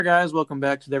Hey guys, welcome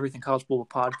back to the Everything College Football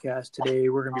podcast. Today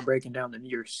we're going to be breaking down the New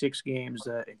Year's Six games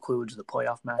that includes the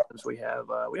playoff matchups we have.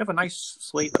 We have a nice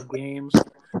slate of games,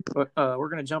 but we're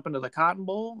going to jump into the Cotton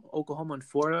Bowl, Oklahoma and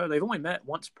Florida. They've only met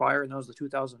once prior, and that was the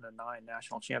 2009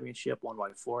 National Championship won by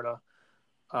Florida.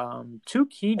 Two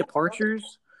key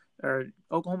departures are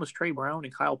Oklahoma's Trey Brown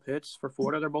and Kyle Pitts for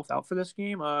Florida. They're both out for this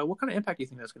game. What kind of impact do you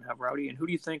think that's going to have, Rowdy? And who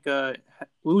do you think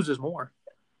loses more?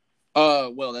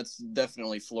 Well, that's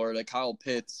definitely Florida. Kyle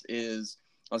Pitts is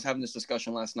 – I was having this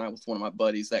discussion last night with one of my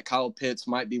buddies that Kyle Pitts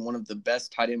might be one of the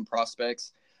best tight end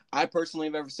prospects I personally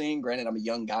have ever seen. Granted, I'm a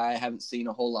young guy. I haven't seen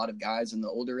a whole lot of guys in the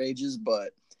older ages,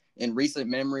 but in recent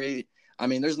memory, I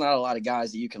mean, there's not a lot of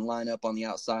guys that you can line up on the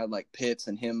outside like Pitts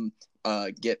and him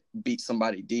beat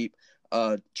somebody deep.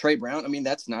 Trey Brown, I mean,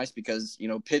 that's nice because,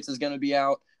 Pitts is going to be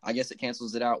out. I guess it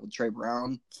cancels it out with Trey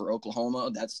Brown for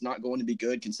Oklahoma. That's not going to be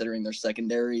good considering their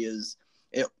secondary is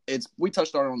it's we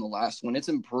touched on it on the last one. It's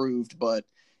improved, but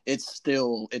it's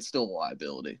still a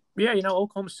liability. Yeah,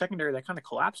 Oklahoma's secondary that kind of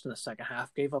collapsed in the second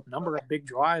half, gave up a number of big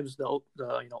drives. The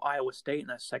Iowa State in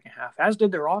that second half, as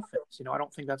did their offense. I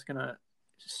don't think that's gonna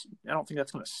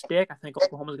stick. I think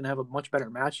Oklahoma's gonna have a much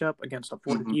better matchup against a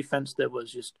Florida defense that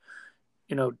was just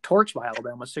torched by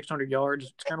Alabama, 600 yards.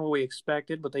 It's kind of what we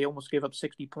expected, but they almost gave up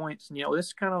 60 points. And,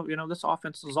 this kind of, this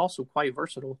offense is also quite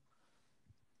versatile.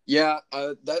 Yeah,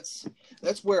 that's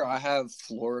where I have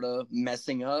Florida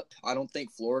messing up. I don't think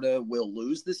Florida will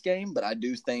lose this game, but I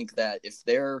do think that if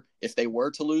they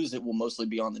were to lose, it will mostly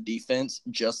be on the defense,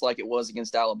 just like it was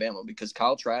against Alabama, because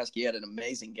Kyle Trask, he had an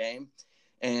amazing game.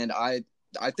 And I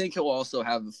think he'll also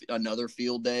have another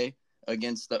field day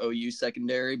against the OU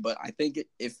secondary, but I think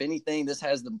if anything, this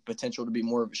has the potential to be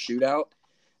more of a shootout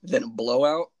than a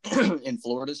blowout in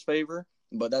Florida's favor.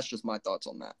 But that's just my thoughts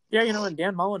on that. Yeah, and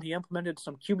Dan Mullen, he implemented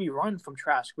some QB run from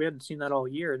Trask. We hadn't seen that all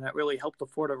year, and that really helped the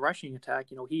Florida rushing attack.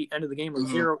 He ended the game with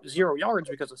zero yards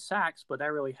because of sacks, but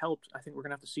that really helped. I think we're going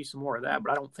to have to see some more of that,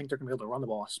 but I don't think they're going to be able to run the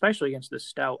ball, especially against this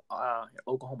stout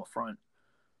Oklahoma front.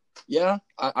 Yeah,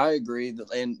 I agree.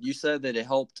 And you said that it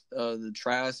helped the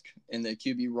Trask and the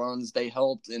QB runs. They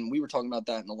helped, and we were talking about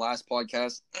that in the last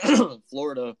podcast.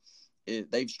 Florida,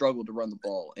 they've struggled to run the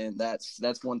ball, and that's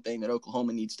one thing that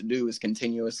Oklahoma needs to do is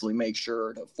continuously make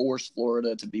sure to force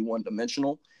Florida to be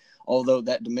one-dimensional. Although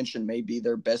that dimension may be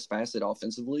their best facet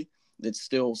offensively, it's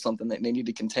still something that they need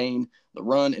to contain the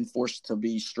run and force to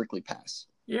be strictly pass.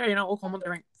 Yeah, Oklahoma, they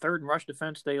ranked third in rush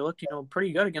defense. They looked,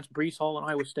 pretty good against Breece Hall and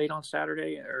Iowa State on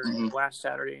Saturday or last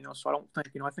Saturday, so I don't think,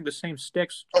 I think the same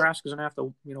sticks. Trask is going to have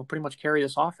to, pretty much carry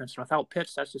this offense. And without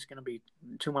Pitts, that's just going to be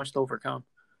too much to overcome.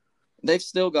 They've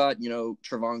still got,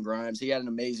 Trevon Grimes. He had an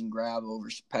amazing grab over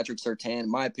Patrick Surtain, in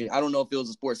my opinion. I don't know if it was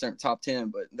a Sports Center top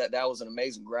 10, but that was an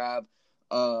amazing grab.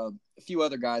 A few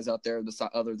other guys out there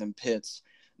other than Pitts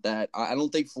that I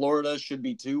don't think Florida should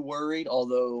be too worried,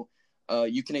 although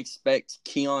you can expect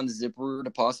Keon Zipper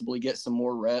to possibly get some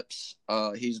more reps.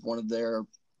 He's one of their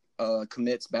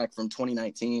commits back from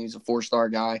 2019. He's a 4-star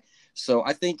guy. So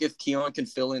I think if Keon can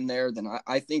fill in there, then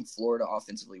I think Florida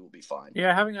offensively will be fine.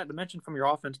 Yeah, having that dimension from your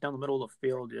offense down the middle of the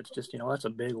field, it's just, that's a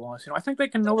big loss. I think they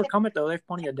can overcome it, though. They have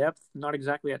plenty of depth, not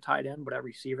exactly at tight end, but at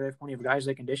receiver. They have plenty of guys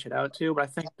they can dish it out to. But I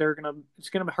think it's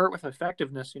going to hurt with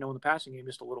effectiveness, in the passing game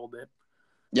just a little bit.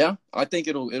 Yeah, I think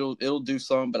it'll do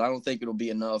some, but I don't think it'll be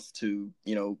enough to,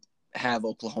 have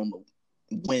Oklahoma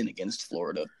win against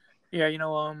Florida. Yeah,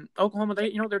 Oklahoma,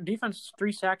 their defense,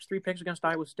 3 sacks, 3 picks against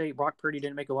Iowa State. Brock Purdy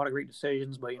didn't make a lot of great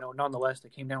decisions, but, nonetheless, they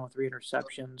came down with 3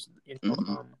 interceptions.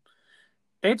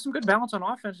 They had some good balance on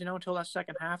offense, until that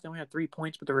second half. They only had 3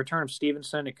 points, but the return of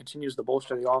Stevenson, it continues to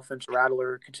bolster the offense.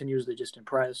 Rattler continues to just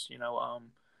impress,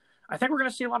 I think we're going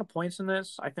to see a lot of points in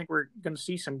this. I think we're going to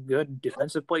see some good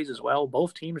defensive plays as well.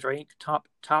 Both teams ranked top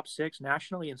 6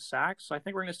 nationally in sacks. So I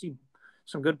think we're going to see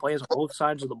some good plays on both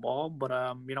sides of the ball. But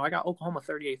I got Oklahoma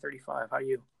 38-35. How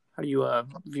do you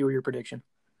view your prediction?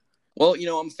 Well,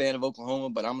 I'm a fan of Oklahoma,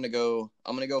 but I'm going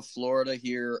to go Florida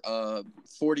here.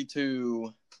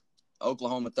 42,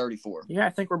 Oklahoma 34. Yeah, I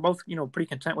think we're both pretty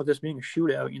content with this being a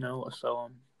shootout.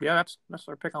 So yeah, that's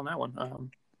our pick on that one.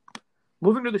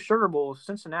 Moving to the Sugar Bowl,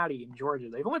 Cincinnati and Georgia.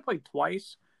 They've only played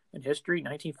twice in history,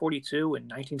 1942 and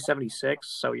 1976.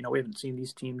 So, we haven't seen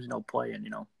these teams, play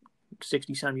in,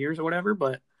 60-some years or whatever.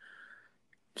 But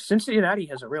Cincinnati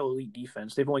has a real elite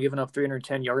defense. They've only given up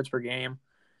 310 yards per game.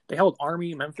 They held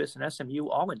Army, Memphis, and SMU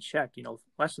all in check,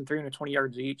 less than 320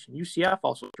 yards each. And UCF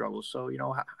also struggles. So,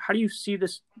 how do you see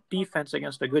this defense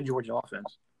against a good Georgia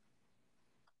offense?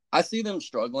 I see them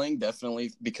struggling,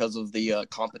 definitely, because of the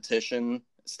competition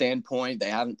standpoint. They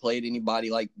haven't played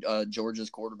anybody like Georgia's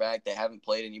quarterback. They haven't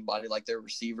played anybody like their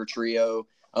receiver trio.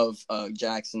 of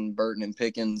Jackson, Burton, and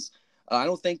Pickens. I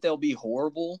don't think they'll be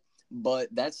horrible, but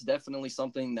that's definitely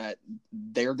something that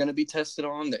they're going to be tested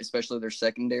on, especially their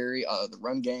secondary, the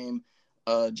run game.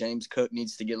 James Cook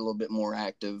needs to get a little bit more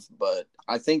active, but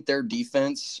I think their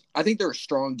defense, I think they're a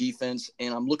strong defense,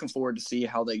 and I'm looking forward to see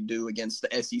how they do against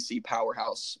the SEC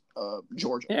powerhouse,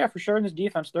 Georgia. Yeah, for sure. In this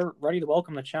defense, they're ready to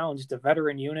welcome the challenge. It's a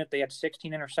veteran unit. They had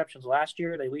 16 interceptions last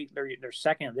year. They're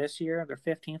second this year.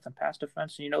 They're 15th in pass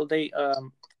defense. And, they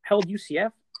held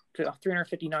UCF to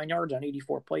 359 yards on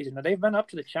 84 plays. And they've been up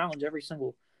to the challenge every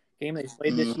single game they've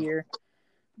played this year.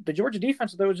 The Georgia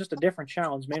defense, though, is just a different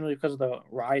challenge, mainly because of the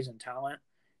rise in talent.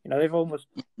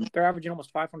 They're averaging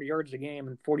almost 500 yards a game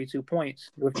and 42 points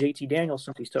with JT Daniels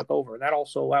since he's took over. That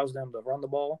also allows them to run the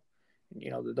ball.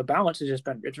 The balance has just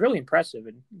it's really impressive.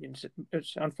 And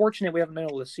it's unfortunate we haven't been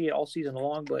able to see it all season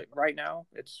long, but right now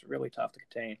it's really tough to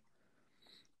contain.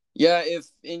 Yeah,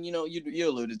 you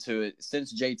alluded to it.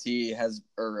 Since JT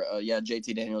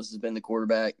Daniels has been the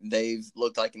quarterback, they've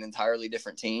looked like an entirely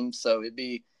different team. So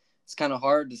it's kind of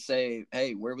hard to say,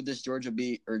 hey, where would this Georgia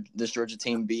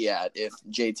team be at if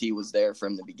JT was there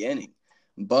from the beginning?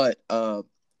 But I'm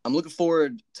looking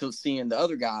forward to seeing the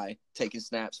other guy taking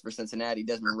snaps for Cincinnati,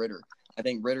 Desmond Ridder. I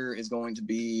think Ridder is going to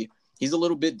be – he's a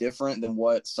little bit different than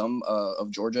what some of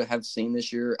Georgia have seen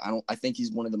this year. I think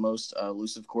he's one of the most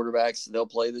elusive quarterbacks they'll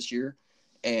play this year.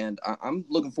 And I'm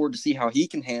looking forward to see how he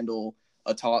can handle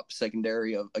a top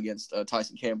secondary against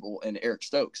Tyson Campbell and Eric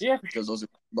Stokes. Yeah, because those are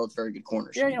both very good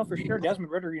corners. Yeah, for sure.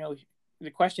 Desmond Ridder,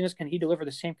 the question is, can he deliver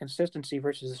the same consistency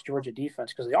versus this Georgia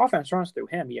defense? Because the offense runs through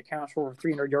him. He accounts for over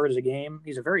 300 yards a game.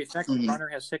 He's a very effective runner,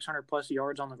 has 600-plus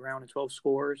yards on the ground and 12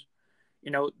 scores.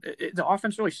 The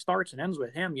offense really starts and ends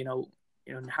with him.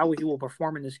 And how he will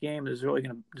perform in this game is really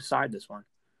going to decide this one.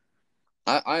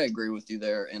 I agree with you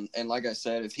there. And like I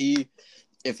said, if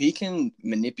he can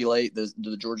manipulate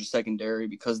the Georgia secondary,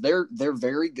 because they're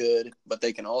very good, but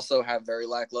they can also have very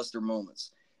lackluster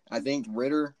moments. I think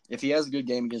Ridder, if he has a good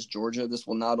game against Georgia, this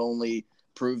will not only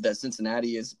prove that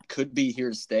Cincinnati could be here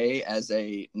to stay as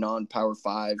a non-Power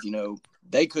 5.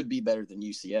 They could be better than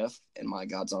UCF, in my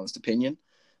God's honest opinion.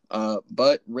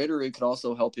 But Ridder, it could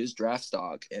also help his draft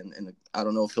stock. And I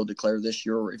don't know if he'll declare this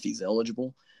year or if he's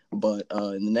eligible. But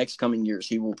in the next coming years,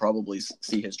 he will probably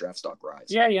see his draft stock rise.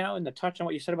 Yeah, and to touch on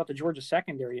what you said about the Georgia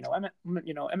secondary,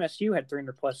 MSU had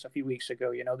 300-plus a few weeks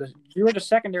ago. The Georgia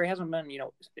secondary hasn't been,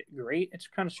 great. It's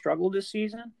kind of struggled this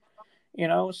season,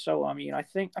 So, I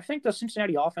think the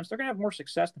Cincinnati offense, they're going to have more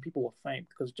success than people will think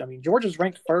because, Georgia's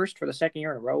ranked first for the second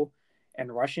year in a row in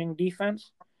rushing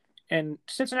defense. And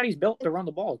Cincinnati's built to run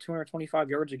the ball, 225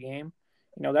 yards a game.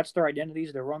 That's their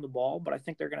identities. They run the ball, but I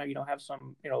think they're going to, have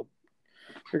some,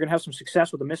 they're going to have some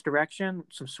success with the misdirection,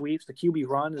 some sweeps. The QB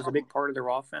run is a big part of their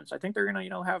offense. I think they're going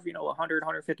to, have, 100,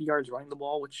 150 yards running the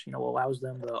ball, which, allows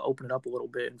them to open it up a little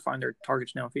bit and find their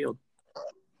targets downfield.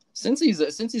 Since he's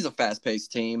a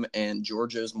fast-paced team and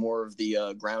Georgia's more of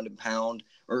the ground and pound,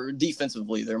 or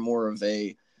defensively, they're more of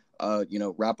a,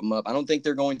 wrap them up. I don't think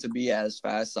they're going to be as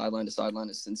fast sideline to sideline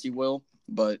as Cincy will.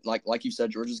 But like you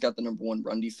said, Georgia's got the number one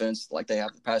run defense like they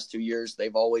have the past 2 years.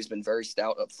 They've always been very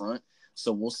stout up front.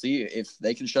 So we'll see if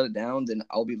they can shut it down. Then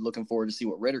I'll be looking forward to see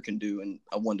what Ridder can do in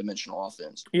a one-dimensional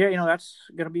offense. Yeah, that's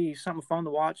going to be something fun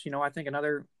to watch. I think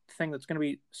another thing that's going to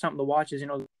be something to watch is,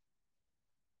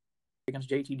 against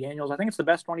JT Daniels. I think it's the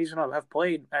best one he's going to have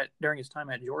played during his time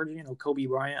at Georgia. Kobe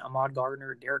Bryant, Ahmad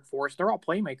Gardner, Derek Forrest. They're all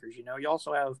playmakers. You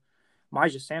also have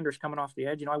Myjah Sanders coming off the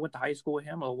edge. I went to high school with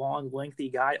him, a long, lengthy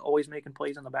guy, always making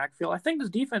plays in the backfield. I think this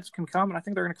defense can come, and I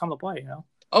think they're going to come to play,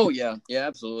 Oh, yeah. Yeah,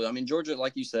 absolutely. Georgia,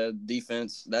 like you said,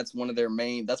 defense, that's one of their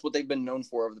that's what they've been known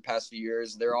for over the past few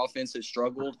years. Their offense has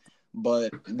struggled,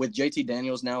 but with JT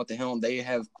Daniels now at the helm, they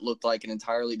have looked like an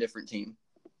entirely different team.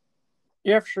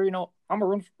 Yeah, for sure. I'm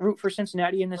a root for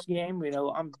Cincinnati in this game.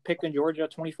 I'm picking Georgia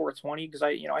 24-20 because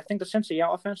I think the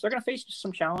Cincinnati offense, they're going to face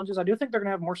some challenges. I do think they're going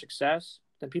to have more success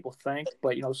than people think,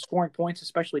 but scoring points,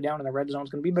 especially down in the red zone, is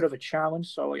going to be a bit of a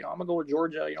challenge. So I'm going to go with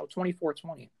Georgia,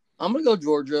 24-20. I'm going to go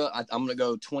Georgia. I'm going to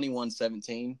go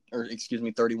 21-17, or excuse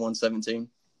me, 31-17.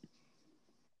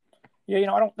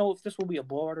 Yeah, I don't know if this will be a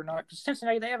blowout or not because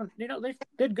Cincinnati, they haven't, they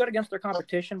did good against their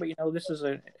competition, but this is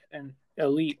an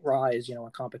elite rise, in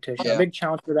competition. Yeah. A big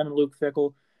challenge for them and Luke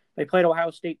Fickell. They played Ohio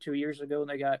State 2 years ago and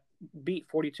they got beat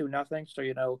 42-0. So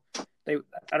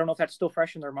I don't know if that's still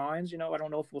fresh in their minds. I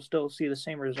don't know if we'll still see the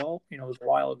same result. It was a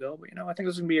while ago, but I think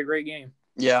this is gonna be a great game.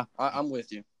 Yeah, I'm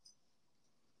with you.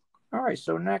 All right,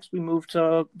 so next we move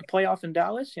to the playoff in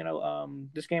Dallas.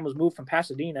 This game was moved from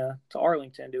Pasadena to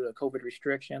Arlington due to COVID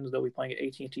restrictions. They'll be playing at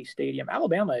AT&T Stadium.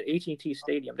 Alabama at AT&T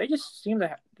Stadium. They just seem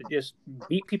to just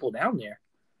beat people down there.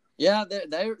 Yeah,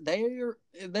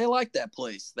 they like that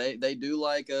place. They do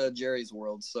like Jerry's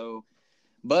World. So,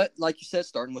 but like you said,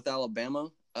 starting with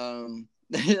Alabama, I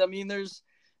mean, there's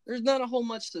not a whole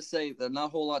much to say. There's not a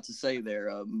whole lot to say there.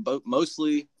 But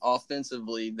mostly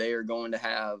offensively, they are going to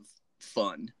have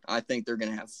fun. I think they're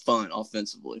going to have fun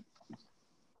offensively.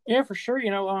 Yeah, for sure.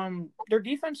 Their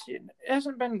defense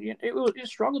hasn't been. It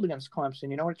struggled against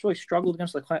Clemson. It's really struggled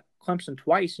against the Clemson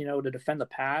twice. To defend the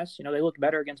pass. They look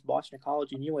better against Boston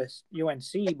College and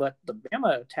UNC, but the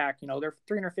Bama attack. They're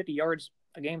 350 yards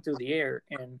a game through the air,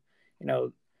 and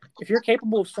if you're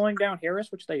capable of slowing down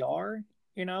Harris, which they are,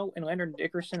 and Leonard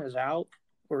Dickerson is out,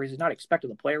 or he's not expected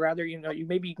to play, rather,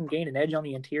 maybe you can gain an edge on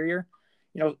the interior.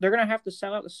 They're going to have to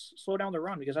slow down the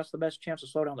run because that's the best chance to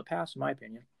slow down the pass, in my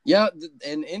opinion. Yeah,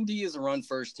 and Indy is a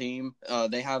run-first team.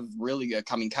 They have really good –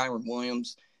 Kyren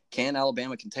Williams. Can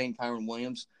Alabama contain Kyren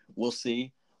Williams? We'll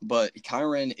see. But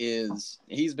Kyren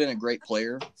he's been a great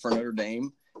player for Notre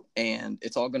Dame, and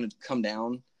it's all going to come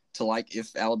down to,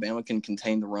 if Alabama can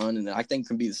contain the run. And I think it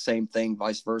can be the same thing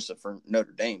vice versa for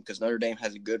Notre Dame because Notre Dame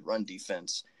has a good run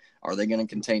defense. Are they going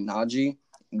to contain Najee?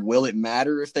 Will it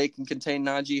matter if they can contain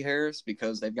Najee Harris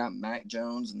because they've got Mac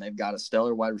Jones and they've got a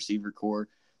stellar wide receiver core?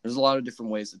 There's a lot of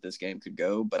different ways that this game could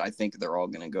go, but I think they're all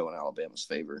going to go in Alabama's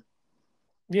favor.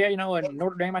 Yeah, and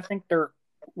Notre Dame, I think the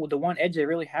one edge they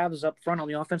really have is up front on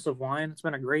the offensive line. It's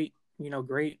been a great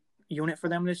unit for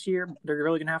them this year. They're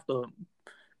really going to have to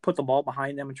put the ball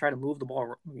behind them and try to move the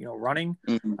ball, running.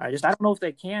 Mm-hmm. I don't know if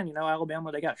they can.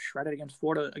 Alabama, they got shredded against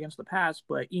Florida against the pass,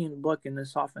 but Ian Book in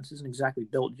this offense isn't exactly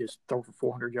built to just throw for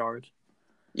 400 yards.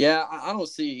 Yeah, I don't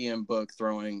see Ian Book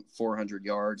throwing 400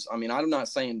 yards. I mean, I'm not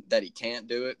saying that he can't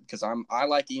do it because I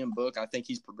like Ian Book. I think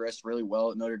he's progressed really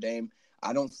well at Notre Dame.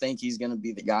 I don't think he's going to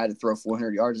be the guy to throw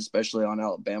 400 yards, especially on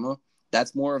Alabama.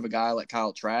 That's more of a guy like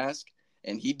Kyle Trask,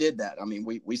 and he did that. I mean,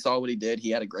 we saw what he did. He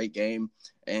had a great game,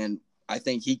 and I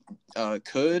think he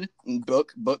could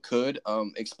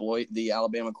exploit the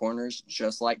Alabama corners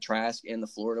just like Trask and the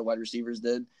Florida wide receivers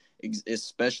did,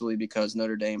 especially because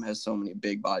Notre Dame has so many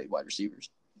big-bodied wide receivers.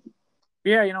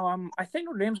 Yeah, I think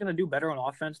Notre Dame's going to do better on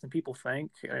offense than people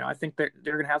think. I think they're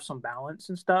going to have some balance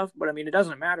and stuff, but I mean, it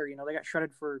doesn't matter. They got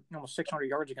shredded for almost 600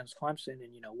 yards against Clemson,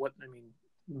 and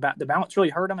the balance really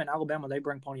hurt them. And Alabama, they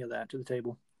bring plenty of that to the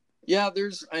table. Yeah,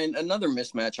 there's another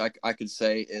mismatch I could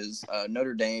say is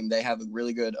Notre Dame. They have a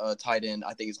really good tight end.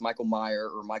 I think it's Michael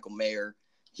Mayer.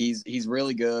 He's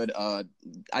really good.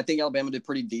 I think Alabama did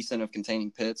pretty decent of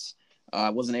containing Pitts. I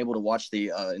wasn't able to watch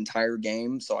the entire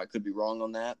game, so I could be wrong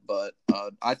on that. But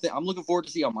I'm looking forward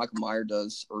to see how Michael Mayer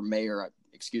does, or Mayer,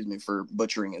 excuse me for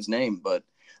butchering his name. But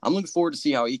I'm looking forward to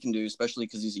see how he can do, especially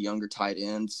because he's a younger tight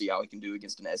end, see how he can do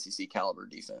against an SEC caliber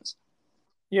defense.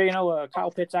 Yeah,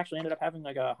 Kyle Pitts actually ended up having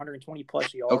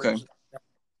 120-plus yards. Okay.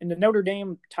 And the Notre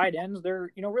Dame tight ends, they're,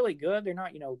 really good. They're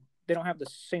not, they don't have the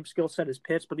same skill set as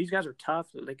Pitts, but these guys are tough.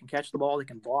 They can catch the ball. They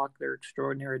can block. They're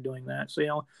extraordinary at doing that. So,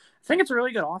 I think it's a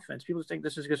really good offense. People think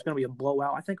this is just going to be a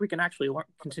blowout. I think we can actually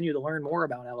continue to learn more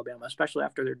about Alabama, especially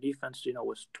after their defense,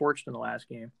 was torched in the last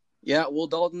game. Yeah, well,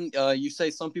 Dalton, you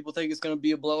say some people think it's going to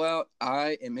be a blowout.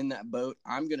 I am in that boat.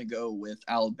 I'm going to go with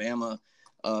Alabama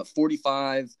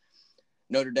 45,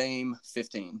 Notre Dame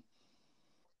 15.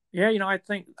 Yeah, I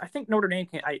think Notre Dame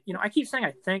can. I keep saying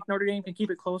I think Notre Dame can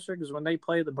keep it closer because when they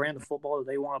play the brand of football that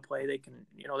they want to play, they can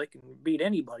beat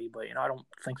anybody. But I don't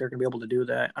think they're going to be able to do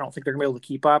that. I don't think they're going to be able to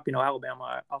keep up.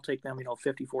 Alabama, I'll take them.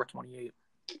 54-28.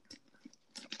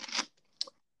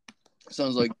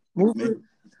 Sounds like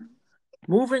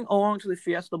Moving along to the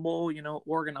Fiesta Bowl,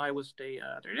 Oregon, Iowa State.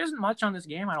 There isn't much on this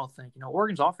game, I don't think.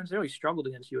 Oregon's offense really struggled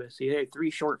against USC. They had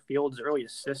 3 short fields that really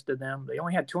assisted them. They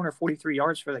only had 243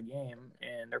 yards for the game,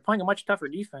 and they're playing a much tougher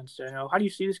defense. How do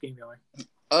you see this game going?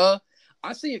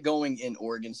 I see it going in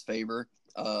Oregon's favor.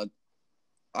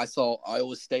 I saw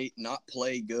Iowa State not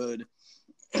play good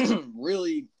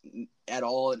really at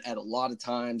all and at a lot of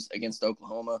times against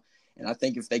Oklahoma. And I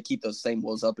think if they keep those same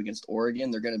woes up against Oregon,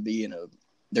 they're going to be in a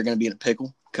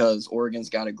pickle because Oregon's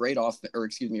got a great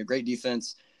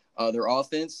defense. Their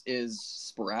offense is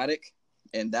sporadic,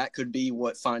 and that could be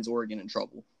what finds Oregon in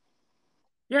trouble.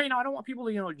 Yeah, I don't want people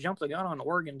to, jump the gun on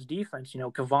Oregon's defense.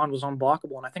 Kavon was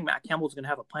unblockable, and I think Matt Campbell's going to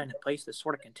have a plan in place to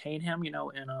sort of contain him.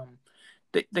 And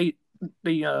they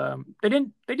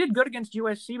did good against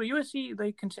USC, but USC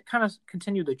they kind of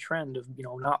continued the trend of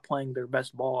not playing their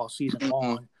best ball all season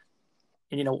long.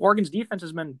 And, Oregon's defense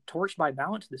has been torched by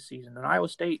balance this season, and Iowa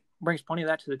State brings plenty of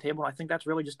that to the table. And I think that's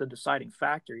really just a deciding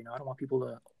factor. I don't want people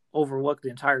to overlook the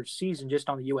entire season just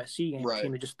on the USC game, right.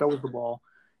 Team that just throws the ball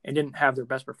and didn't have their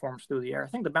best performance through the air. I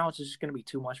think the balance is just going to be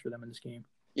too much for them in this game.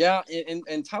 Yeah,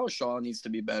 and Tyler Shaw needs to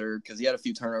be better because he had a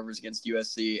few turnovers against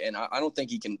USC, and I don't think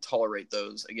he can tolerate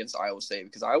those against Iowa State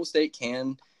because Iowa State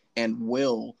can and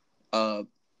will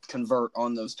convert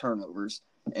on those turnovers,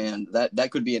 and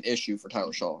that could be an issue for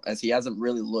Tyler Shaw as he hasn't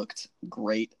really looked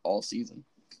great all season.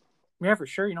 Yeah, for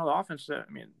sure. The offense,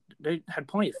 I mean, they had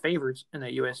plenty of favorites in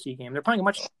that USC game. They're playing a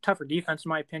much tougher defense, in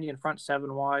my opinion, front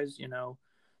seven wise,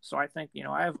 So I think,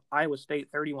 I have Iowa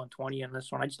State 31-20 in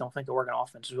this one. I just don't think the Oregon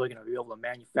offense is really going to be able to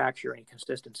manufacture any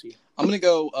consistency. I'm going to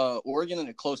go Oregon in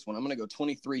a close one. I'm going to go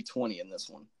 23-20 in this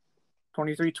one.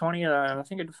 23-20, I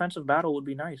think a defensive battle would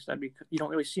be nice. You don't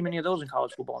really see many of those in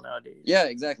college football nowadays. Yeah,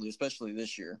 exactly, especially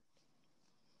this year.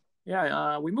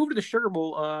 Yeah, we moved to the Sugar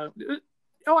Bowl.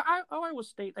 Iowa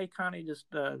State, they kind of just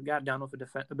got down with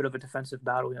a bit of a defensive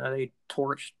battle. They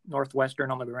torched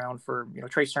Northwestern on the ground for,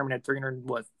 Trey Sermon had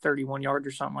 31 yards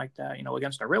or something like that,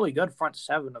 against a really good front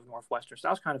seven of Northwestern. So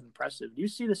that was kind of impressive. Do you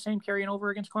see the same carrying over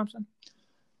against Clemson?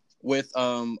 With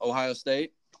Ohio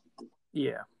State?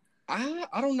 Yeah.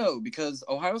 I don't know because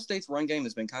Ohio State's run game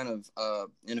has been kind of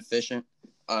inefficient.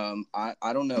 I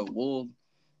don't know.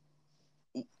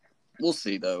 We'll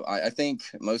see, though. I think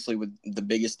mostly with the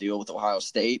biggest deal with Ohio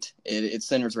State, it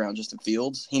centers around Justin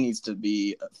Fields. He needs to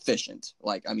be efficient,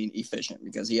 efficient,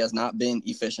 because he has not been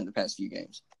efficient the past few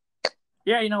games.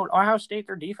 Yeah, Ohio State,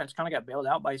 their defense kind of got bailed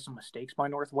out by some mistakes by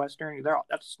Northwestern.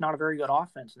 That's not a very good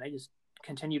offense, and they just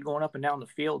continued going up and down the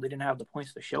field. They didn't have the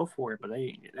points to show for it, but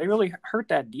they really hurt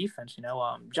that defense.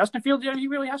 Justin Fields, he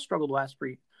really has struggled the last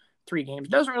three games.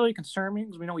 It doesn't really concern me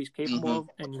because we know he's capable of,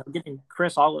 and getting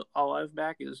Chris Olave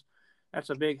back that's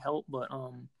a big help. But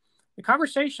the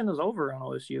conversation is over on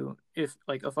OSU if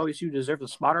OSU deserves a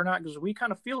spot or not, because we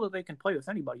kind of feel that they can play with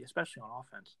anybody, especially on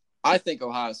offense. I think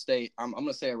Ohio State, I'm going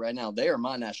to say it right now, they are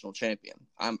my national champion.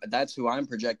 That's who I'm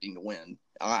projecting to win.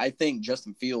 I think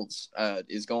Justin Fields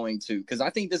is going to, because I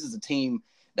think this is a team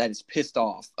that is pissed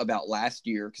off about last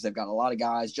year because they've got a lot of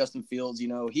guys. Justin Fields,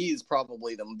 he's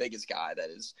probably the biggest guy that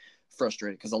is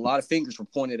frustrated because a lot of fingers were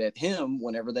pointed at him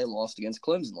whenever they lost against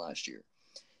Clemson last year.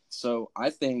 So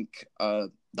I think the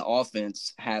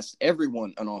offense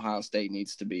everyone on Ohio State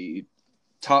needs to be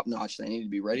top notch. They need to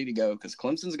be ready to go because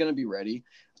Clemson's going to be ready.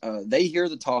 They hear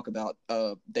the talk from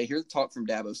Dabo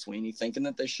Swinney thinking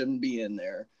that they shouldn't be in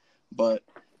there. But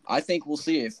I think we'll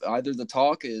see if either the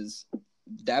talk is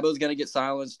Dabo's going to get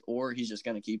silenced or he's just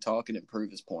going to keep talking and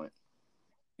prove his point.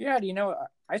 Yeah,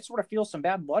 I sort of feel some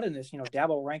bad blood in this.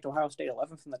 Dabo ranked Ohio State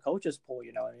 11th in the coaches poll.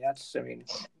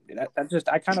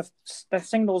 That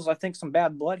signals, I think, some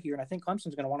bad blood here, and I think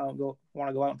Clemson's going to want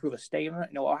to go out and prove a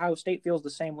statement. Ohio State feels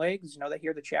the same way because they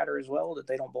hear the chatter as well that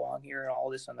they don't belong here and all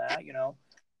this and that.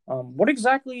 What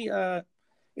exactly,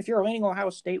 if you're leaning Ohio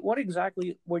State, what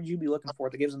exactly would you be looking for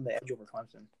that gives them the edge over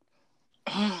Clemson?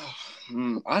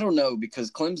 I don't know because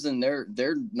Clemson,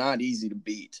 they're not easy to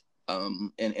beat.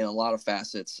 In a lot of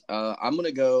facets. I'm going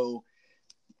to go,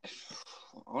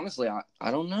 honestly,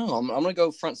 I don't know. I'm going to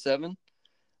go front seven.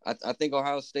 I think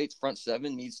Ohio State's front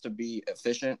seven needs to be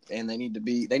efficient and they need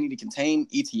to contain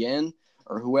ETN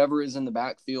or whoever is in the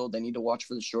backfield. They need to watch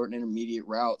for the short and intermediate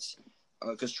routes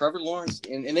because Trevor Lawrence,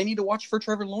 and they need to watch for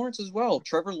Trevor Lawrence as well.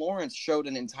 Trevor Lawrence showed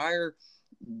an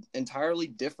entirely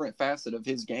different facet of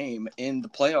his game in the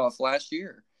playoff last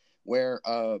year where,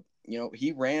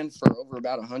 he ran for over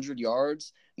about 100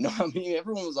 yards. No,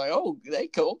 everyone was like, "Oh,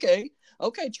 okay,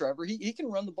 Trevor, he can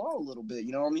run the ball a little bit."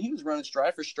 He was running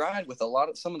stride for stride with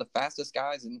some of the fastest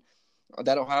guys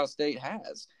that Ohio State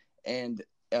has. And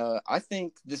I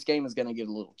think this game is going to get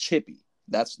a little chippy.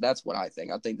 That's what I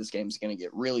think. I think this game is going to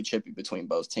get really chippy between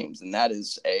both teams, and that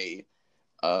is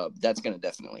that's going to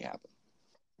definitely happen.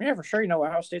 Yeah, for sure.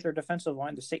 Ohio State, their defensive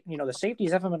line, the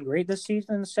safeties haven't been great this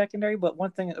season in the secondary. But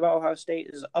one thing about Ohio State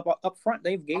is up front,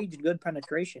 they've gauged good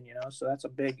penetration. So that's a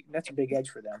big edge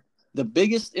for them. The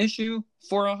biggest issue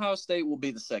for Ohio State will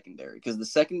be the secondary because the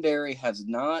secondary has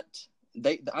not.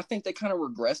 I think they kind of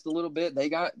regressed a little bit. They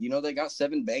got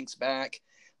Sevyn Banks back,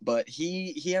 but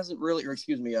he hasn't really. Or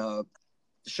excuse me,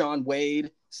 Shaun Wade.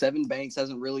 Sevyn Banks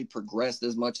hasn't really progressed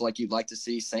as much like you'd like to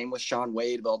see. Same with Shaun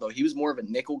Wade, although he was more of a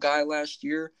nickel guy last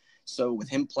year. So with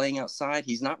him playing outside,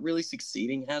 he's not really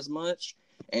succeeding as much.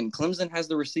 And Clemson has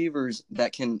the receivers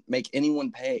that can make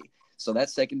anyone pay. So that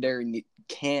secondary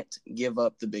can't give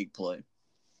up the big play.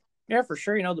 Yeah, for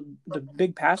sure. The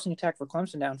big passing attack for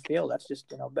Clemson downfield, that's just,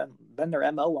 been their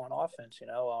MO on offense,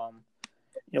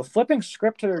 flipping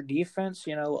script to their defense,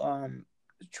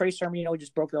 Trey Sermon,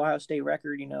 just broke the Ohio State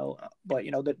record, but,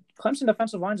 the Clemson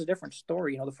defensive line's a different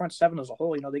story. The front seven as a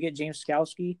whole, they get James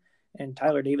Skalski and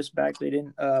Tyler Davis back. They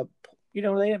didn't, they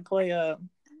didn't play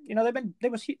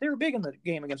they were big in the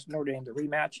game against Notre Dame, the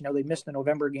rematch. They missed the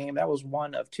November game. That was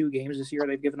one of 2 games this year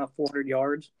they've given up 400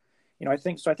 yards. I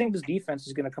think this defense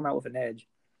is going to come out with an edge.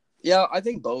 Yeah, I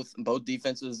think both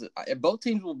defenses, both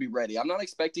teams will be ready. I'm not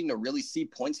expecting to really see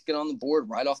points get on the board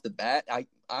right off the bat. I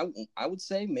would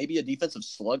say maybe a defensive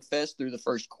slugfest through the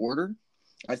first quarter.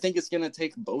 I think it's going to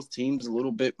take both teams a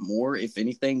little bit more, if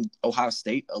anything, Ohio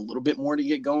State a little bit more to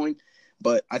get going.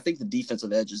 But I think the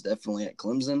defensive edge is definitely at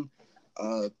Clemson.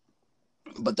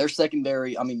 But their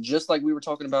secondary, I mean, just like we were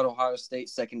talking about, Ohio State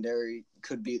secondary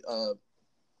could be a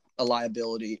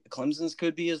liability. Clemson's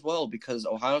could be as well, because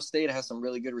Ohio State has some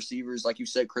really good receivers. Like you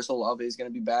said, Chris Olave is going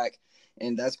to be back,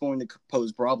 and that's going to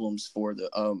pose problems for the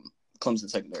Clemson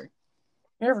secondary.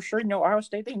 Yeah, for sure. Ohio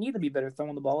State, they need to be better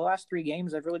throwing the ball. The last 3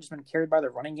 games, they've really just been carried by the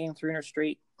running game. 300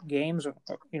 straight games, or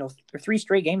 3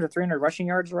 straight games of 300 rushing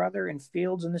yards, rather, in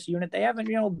Fields in this unit. They haven't,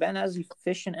 been as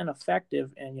efficient and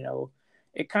effective. And,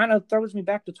 it kind of throws me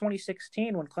back to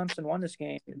 2016 when Clemson won this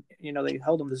game. They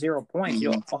held them to 0 points.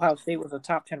 Mm-hmm. Ohio State was a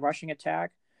top 10 rushing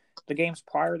attack. The games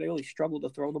prior, they really struggled to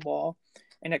throw the ball,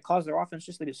 and it caused their offense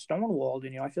just to get stonewalled.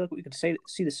 And I feel like we could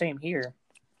see the same here.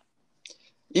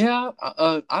 Yeah,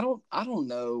 I don't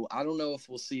know. I don't know if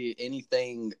we'll see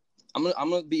anything. I'm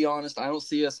gonna be honest. I don't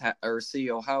see us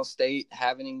see Ohio State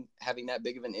having that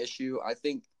big of an issue. I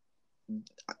think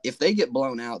if they get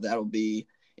blown out, that'll be.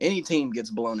 Any team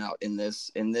gets blown out in this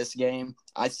game,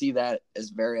 I see that as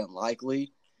very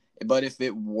unlikely. But if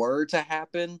it were to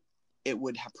happen, it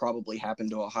would probably happen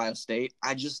to Ohio State.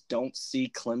 I just don't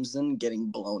see Clemson getting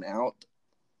blown out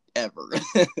ever.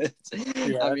 I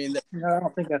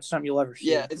don't think that's something you'll ever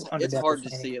see. Yeah, it's hard to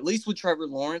see. At least with Trevor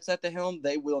Lawrence at the helm,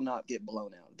 they will not get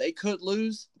blown out. They could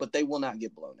lose, but they will not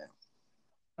get blown out.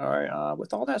 All right.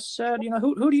 With all that said,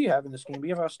 who do you have in this game? Do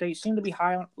you have Ohio State? Seem to be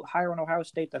higher on Ohio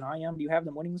State than I am. Do you have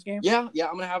them winning this game? Yeah.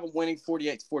 I'm gonna have them winning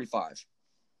 48-45.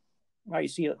 You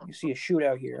see a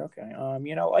shootout here. Okay.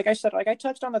 Like I said, like I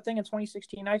touched on the thing in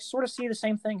 2016, I sort of see the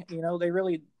same thing.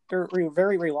 They're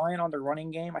very reliant on their running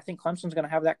game. I think Clemson's going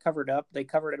to have that covered up. They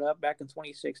covered it up back in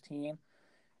 2016.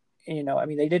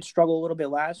 They did struggle a little bit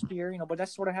last year, but that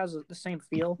sort of has the same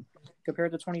feel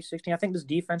compared to 2016. I think this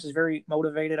defense is very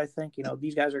motivated. I think,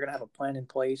 these guys are going to have a plan in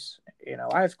place.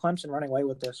 I have Clemson running away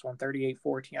with this one,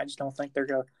 38-14. I just don't think they're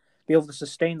going to be able to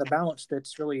sustain the balance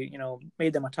that's really,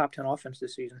 made them a top 10 offense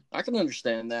this season. I can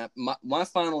understand that. My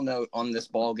final note on this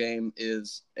ball game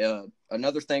is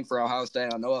another thing for Ohio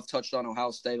State. I know I've touched on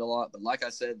Ohio State a lot, but like I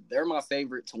said, they're my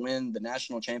favorite to win the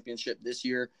national championship this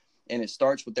year. And it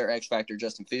starts with their X factor,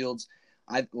 Justin Fields.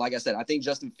 Like I said, I think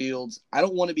Justin Fields, I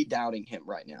don't want to be doubting him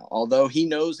right now. Although he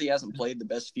knows he hasn't played the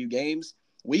best few games,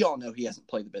 we all know he hasn't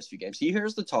played the best few games. He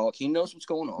hears the talk. He knows what's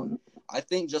going on. I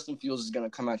think Justin Fields is going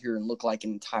to come out here and look like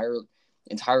an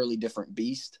entirely different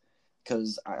beast.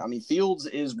 Because, Fields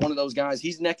is one of those guys.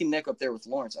 He's neck and neck up there with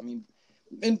Lawrence.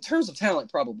 In terms of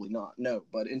talent, probably not, no.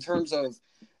 But in terms of,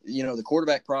 the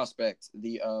quarterback prospect,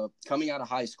 the coming out of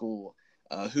high school,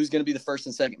 who's going to be the first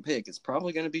and second pick? It's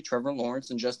probably going to be Trevor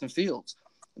Lawrence and Justin Fields.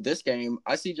 This game,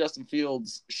 I see Justin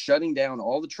Fields shutting down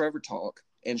all the Trevor talk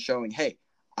and showing, hey,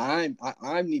 I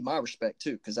need my respect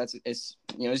too, because he's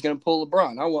going to pull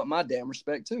LeBron. I want my damn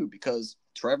respect too, because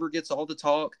Trevor gets all the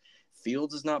talk.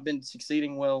 Fields has not been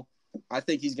succeeding well. I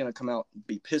think he's going to come out,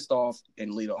 be pissed off,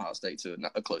 and lead Ohio State to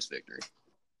a close victory.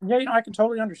 Yeah, I can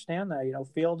totally understand that.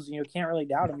 Fields, can't really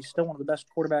doubt him. He's still one of the best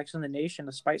quarterbacks in the nation,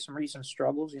 despite some recent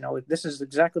struggles. This is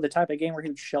exactly the type of game where he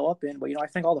would show up in. But, I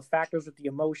think all the factors with the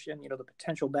emotion, the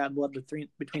potential bad blood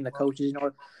between the coaches,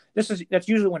 that's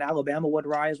usually when Alabama would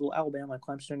rise. Well, Alabama and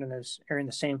Clemson are in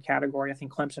the same category. I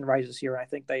think Clemson rises here. And I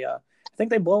think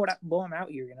they blow them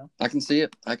out here. I can see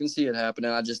it. I can see it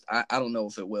happening. I don't know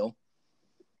if it will.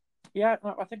 Yeah,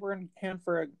 I think we're in hand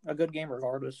for a good game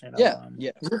regardless. Yeah.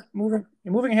 Moving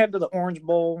ahead to the Orange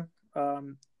Bowl.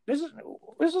 This is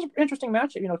an interesting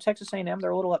matchup. Texas A&M,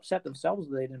 they're a little upset themselves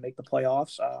that they didn't make the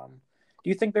playoffs. Do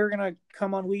you think they're going to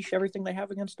come unleash everything they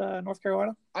have against North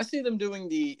Carolina? I see them doing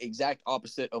the exact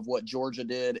opposite of what Georgia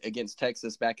did against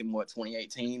Texas back in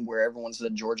 2018, where everyone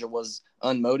said Georgia was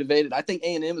unmotivated. I think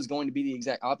A&M is going to be the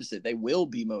exact opposite. They will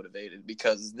be motivated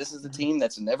because this is a team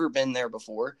that's never been there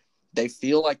before. They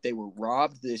feel like they were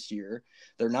robbed this year.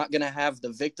 They're not going to have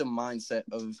the victim mindset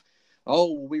of,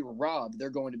 oh, we were robbed. They're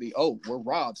going to be, oh, we're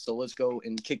robbed, so let's go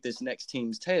and kick this next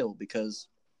team's tail, because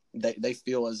they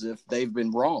feel as if they've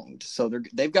been wronged. So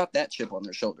they've got that chip on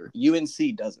their shoulder.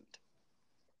 UNC doesn't.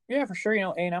 Yeah, for sure.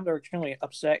 A&M, they're extremely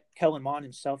upset. Kellen Mond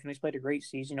himself, he's played a great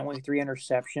season. Only 3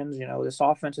 interceptions. This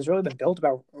offense has really been built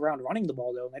around running the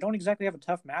ball, though. And they don't exactly have a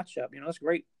tough matchup. This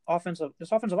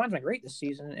offensive line's been great this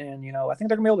season, and I think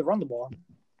they're gonna be able to run the ball.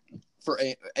 For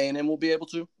A&M will be able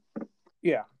to.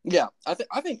 Yeah. Yeah,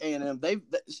 I think A&M, they've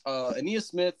Aeneas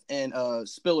Smith and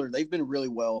Spiller, they've been really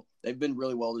well. They've been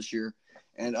really well this year.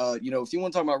 And if you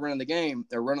want to talk about running the game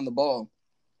or running the ball,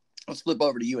 let's flip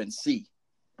over to UNC.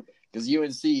 Because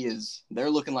UNC they're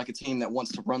looking like a team that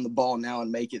wants to run the ball now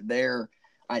and make it their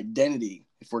identity.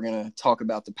 If we're going to talk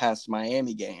about the past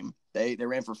Miami game, they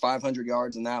ran for 500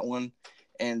 yards in that one,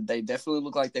 and they definitely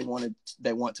look like they want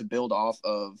to build off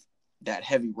of that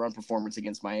heavy run performance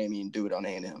against Miami and do it on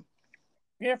A&M.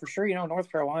 Yeah, for sure.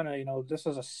 North Carolina, this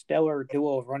is a stellar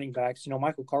duo of running backs.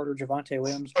 Michael Carter, Javonte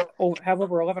Williams have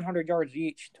over 1,100 yards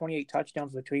each, 28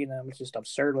 touchdowns between them. It's just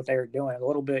absurd what they are doing. A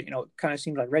little bit, kind of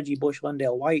seems like Reggie Bush,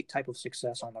 Lindale White type of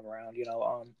success on the ground.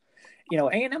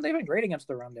 A&M, they've been great against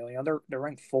the run, though. They're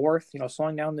ranked fourth.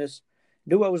 Slowing down this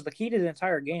duo was the key to the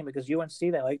entire game because UNC,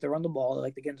 they like to run the ball. They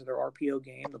like to get into their RPO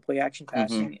game, the play action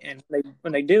passing. And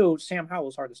when they do, Sam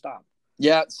Howell's hard to stop.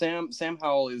 Yeah, Sam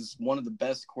Howell is one of the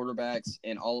best quarterbacks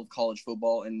in all of college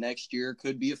football, and next year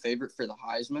could be a favorite for the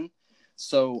Heisman.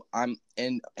 So and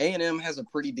A&M has a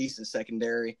pretty decent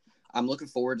secondary. I'm looking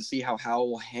forward to see how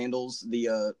Howell handles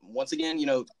the once again,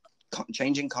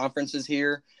 changing conferences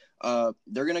here. They're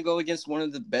going to go against one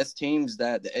of the best teams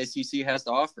that the SEC has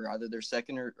to offer, either their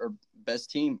second or best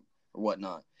team or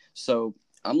whatnot. So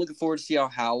I'm looking forward to see how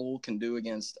Howell can do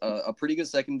against a pretty good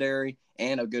secondary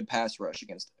and a good pass rush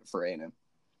for A&M.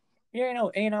 Yeah,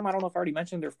 A&M, I don't know if I already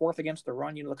mentioned, they're fourth against the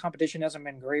run. The competition hasn't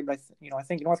been great, but I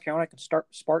think North Carolina can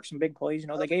spark some big plays.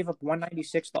 They gave up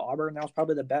 196 to Auburn. That was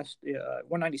probably the best,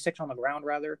 196 on the ground,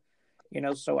 rather.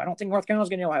 So I don't think North Carolina's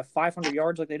going to have 500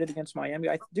 yards like they did against Miami.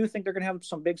 I do think they're going to have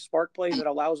some big spark plays that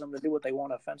allows them to do what they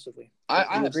want offensively. I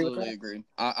absolutely agree.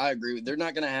 I agree. They're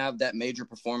not going to have that major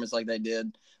performance like they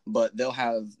did, but they'll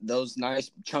have those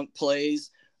nice chunk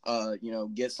plays,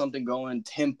 get something going,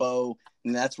 tempo,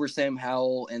 and that's where Sam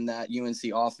Howell and that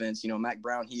UNC offense, Mac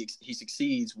Brown, he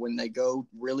succeeds when they go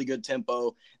really good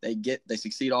tempo. They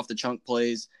succeed off the chunk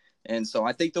plays, and so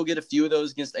I think they'll get a few of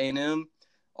those against A&M.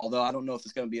 Although I don't know if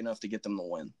it's going to be enough to get them to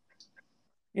win.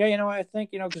 Yeah, I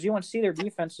think, because UNC, their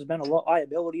defense has been a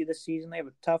liability this season. They have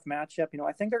a tough matchup.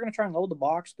 I think they're going to try and load the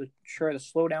box to try to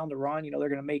slow down the run. They're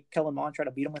going to make Kellen Mond try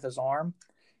to beat him with his arm.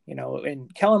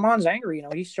 And Kellen Mond's angry.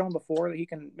 He's shown before that he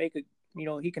can make it.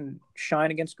 He can shine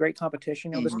against great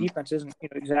competition. This defense isn't,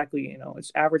 exactly,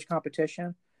 it's average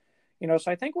competition.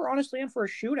 So I think we're honestly in for a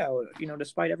shootout,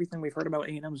 despite everything we've heard about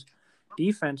A&M's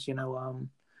defense,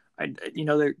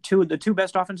 they're the two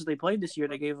best offenses they played this year.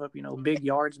 They gave up, big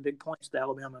yards, big points to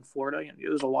Alabama and Florida. It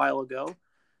was a while ago,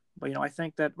 but I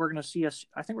think that we're going to see a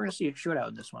shootout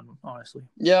in this one, honestly.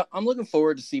 Yeah, I'm looking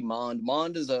forward to see Mond.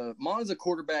 Mond is a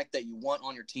quarterback that you want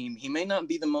on your team. He may not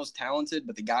be the most talented,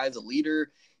 but the guy is a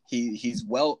leader. He's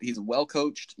well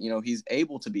coached. He's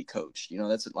able to be coached.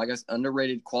 That's like an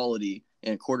underrated quality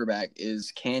in a quarterback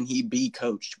is, can he be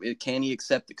coached? Can he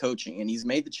accept the coaching? And he's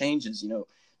made the changes.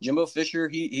 Jimbo Fisher,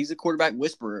 he's a quarterback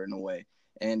whisperer in a way,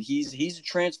 and he's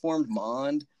transformed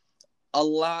Mond a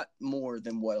lot more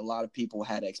than what a lot of people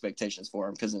had expectations for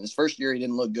him, because in his first year he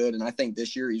didn't look good, and I think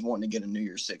this year he's wanting to get a New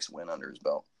Year's Six win under his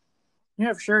belt.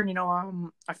 Yeah, for sure.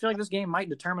 I feel like this game might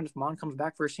determine if Mond comes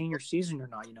back for a senior season or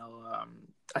not.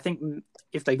 I think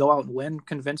if they go out and win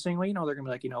convincingly, they're going to be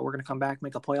like, we're going to come back,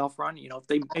 make a playoff run. If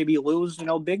they maybe lose,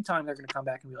 big time, they're going to come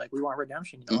back and be like, we want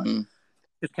redemption.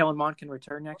 If Kellen Mond can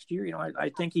return next year, I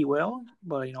think he will.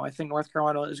 But, I think North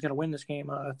Carolina is going to win this game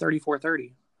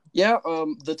 34-30. Yeah,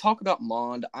 the talk about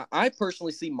Mond, I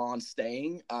personally see Mond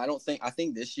staying. I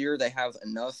think this year they have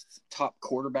enough top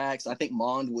quarterbacks. I think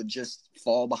Mond would just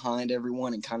fall behind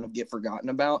everyone and kind of get forgotten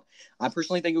about. I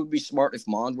personally think it would be smart if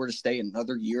Mond were to stay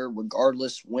another year,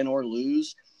 regardless, win or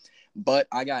lose. But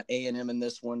I got A&M in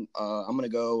this one. I'm going to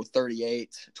go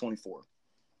 38-24.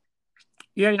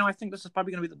 Yeah, I think this is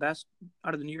probably going to be the best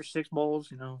out of the New Year's Six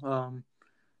Bowls.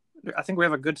 I think we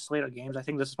have a good slate of games. I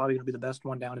think this is probably going to be the best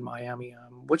one down in Miami.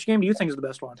 Which game do you think is the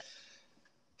best one?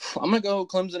 I'm going to go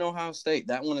Clemson, Ohio State.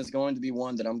 That one is going to be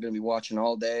one that I'm going to be watching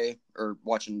all day, or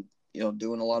watching,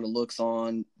 doing a lot of looks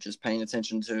on, just paying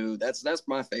attention to. That's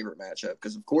my favorite matchup,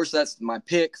 because, of course, that's my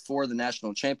pick for the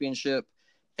national championship.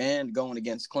 And going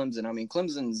against Clemson, I mean,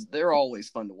 they're always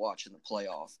fun to watch in the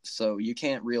playoff, so you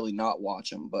can't really not watch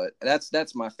them. But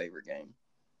that's my favorite game.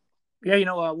 Yeah,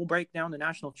 we'll break down the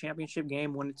national championship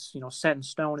game when it's, set in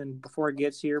stone and before it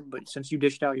gets here. But since you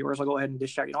dished out yours, I'll go ahead and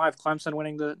dish out. I have Clemson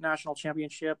winning the national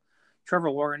championship. Trevor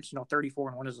Lawrence,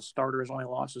 34-1 as a starter. His only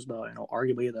loss is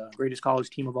arguably the greatest college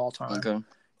team of all time. Okay.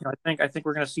 I think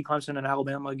we're going to see Clemson and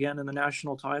Alabama again in the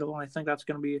national title, and I think that's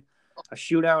going to be a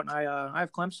shootout, and I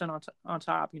have Clemson on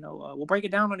top. We'll break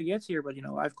it down when it gets here, but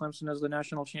I have Clemson as the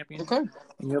national champion. Okay.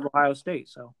 And you have Ohio State.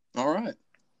 So. All right.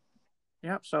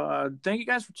 Yeah. So thank you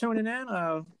guys for tuning in.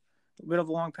 A bit of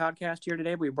a long podcast here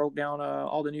today, but we broke down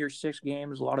all the New Year's Six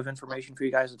games. A lot of information for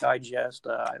you guys to digest.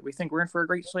 We think we're in for a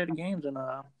great slate of games, and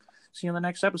see you in the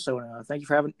next episode. Thank you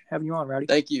for having you on, Rowdy.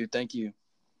 Thank you.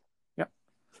 Yep.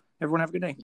 Everyone have a good day.